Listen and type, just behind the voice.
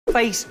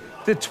face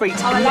the tweets.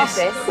 Oh, I love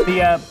this.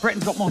 The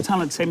Britain's Got More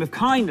Talent team have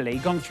kindly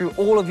gone through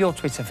all of your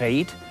Twitter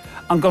feed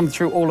and gone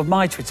through all of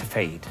my Twitter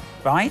feed,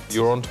 right?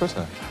 You're on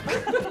Twitter.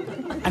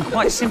 And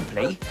quite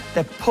simply,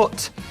 they've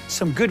put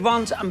some good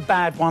ones and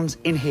bad ones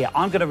in here.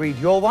 I'm going to read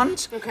your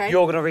ones. OK.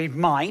 You're going to read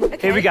mine. Okay.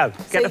 Here we go.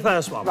 Get the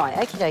first one. Right,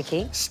 okie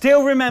dokie.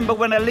 Still remember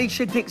when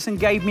Alicia Dixon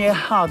gave me a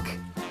hug.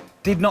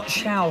 Did not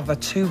shower for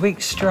 2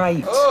 weeks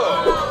straight.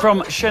 Oh.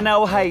 From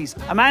Chanel Hayes.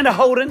 Amanda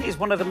Holden is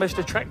one of the most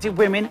attractive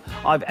women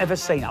I've ever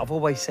seen. I've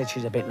always said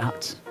she's a bit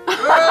nuts.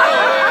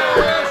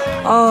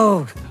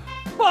 Oh.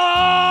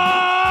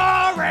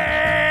 Boring!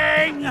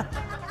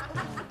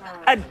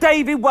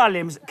 David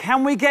Williams,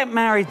 can we get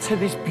married to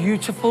this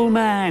beautiful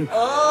man?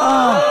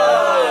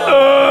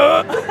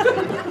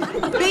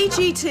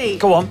 BGT.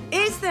 Go on.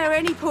 Is there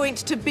any point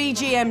to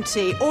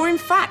BGMT, or in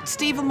fact,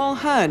 Stephen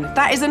Mulhern?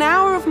 That is an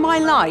hour of my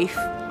life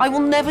I will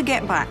never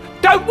get back.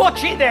 Don't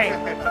watch it then,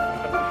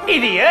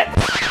 idiot!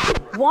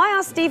 Why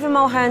are Stephen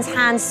Mulhern's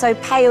hands so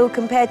pale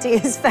compared to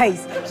his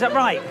face? Is that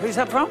right? Who's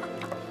that from?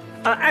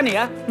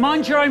 Anya,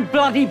 mind your own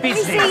bloody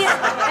business.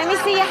 Let me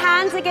see your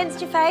hands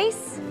against your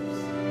face.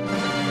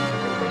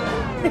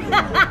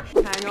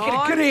 Hang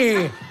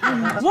on.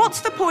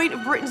 What's the point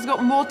of Britain's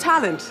Got More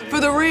Talent for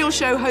the real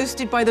show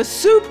hosted by the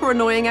super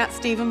annoying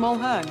Stephen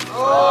Mulhern?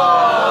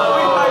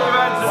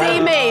 See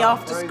me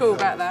after school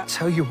about that.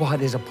 Tell you why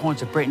there's a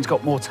point of Britain's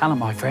Got More Talent,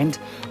 my friend.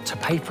 To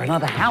pay for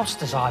another house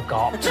that I've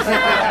got.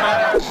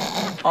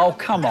 Oh,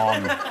 come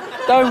on.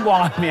 Don't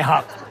wind me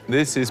up.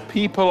 This is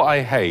people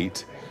I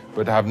hate,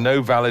 but have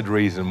no valid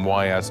reason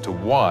why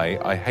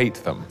I hate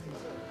them.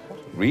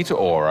 Rita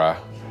Ora,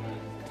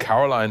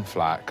 Caroline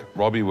Flack,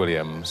 Robbie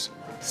Williams,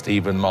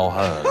 Stephen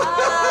Mulhern.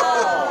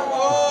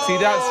 See,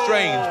 that's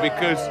strange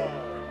because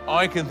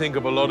I can think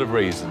of a lot of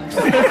reasons.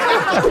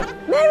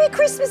 Merry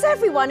Christmas,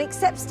 everyone,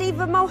 except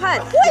Stephen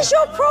Mulhern. What is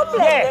your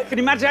problem? Yeah, can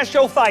you imagine that's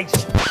your face?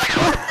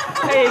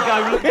 There you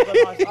go.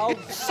 Oh,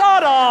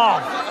 sod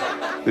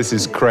off! This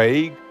is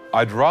Craig.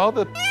 I'd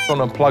rather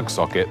on a plug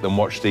socket than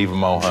watch Stephen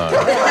Mulhern.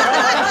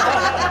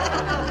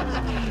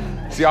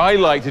 See, I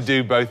like to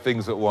do both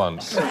things at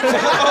once.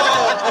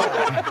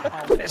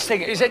 Let's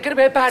think, is it going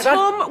to be a bad one?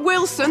 Tom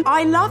Wilson.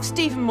 I love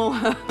Stephen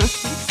Mulhern.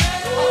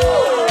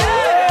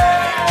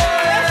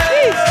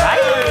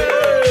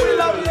 We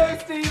love you,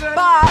 Stephen.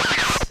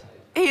 But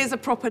he is a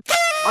proper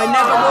I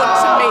never want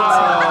to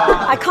meet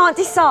him. I can't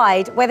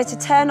decide whether to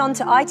turn on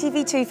to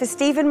ITV2 for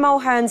Stephen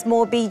Mulhern's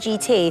More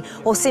BGT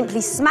or simply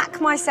smack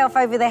myself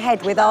over the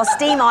head with our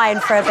steam iron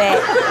for a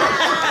bit.